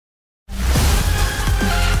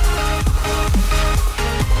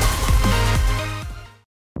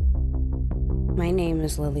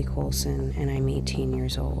is Lily Colson, and I'm 18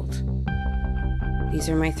 years old. These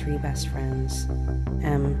are my 3 best friends,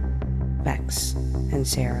 Em, Bex, and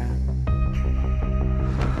Sarah.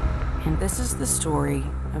 And this is the story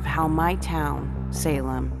of how my town,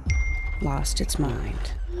 Salem, lost its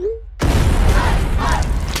mind.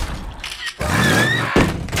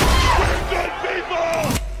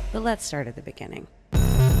 But let's start at the beginning.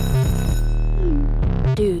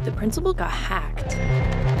 Dude, the principal got hacked.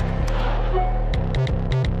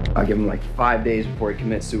 I'll give him like 5 days before he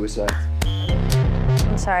commits suicide.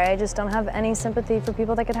 I'm sorry, I just don't have any sympathy for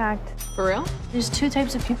people that get hacked. For real? There's 2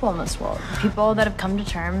 types of people in this world. People that have come to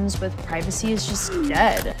terms with privacy is just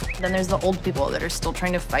dead. Then there's the old people that are still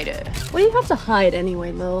trying to fight it. What do you have to hide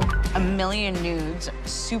anyway, Lil? A million nudes,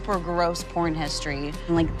 super gross porn history,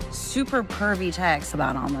 and like super pervy texts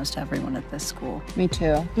about almost everyone at this school. Me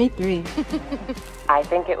too. Me 3. I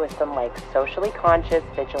think it was some like socially conscious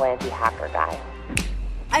vigilante hacker guy.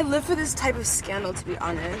 I live for this type of scandal, to be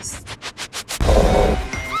honest.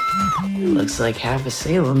 Looks like half of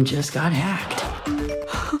Salem just got hacked.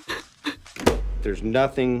 There's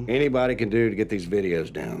nothing anybody can do to get these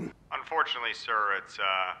videos down. Unfortunately, sir, it's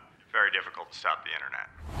very difficult to stop the internet.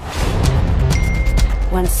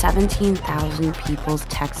 When 17,000 people's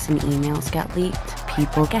texts and emails get leaked,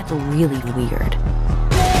 people get really weird.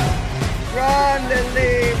 Run,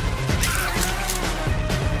 Lily!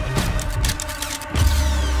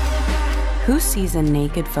 Who sees a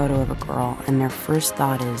naked photo of a girl and their first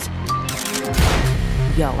thought is,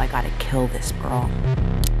 yo, I gotta kill this girl?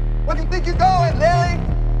 Where do you think you're going,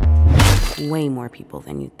 Lily? Way more people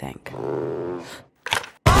than you'd think.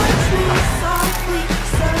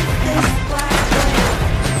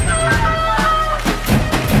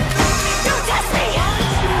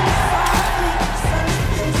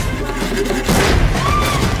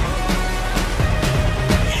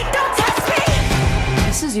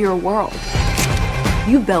 This is your world.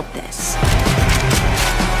 You built this.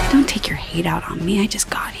 Don't take your hate out on me, I just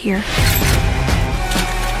got here.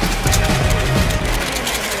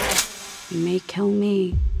 You may kill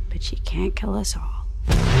me, but you can't kill us all.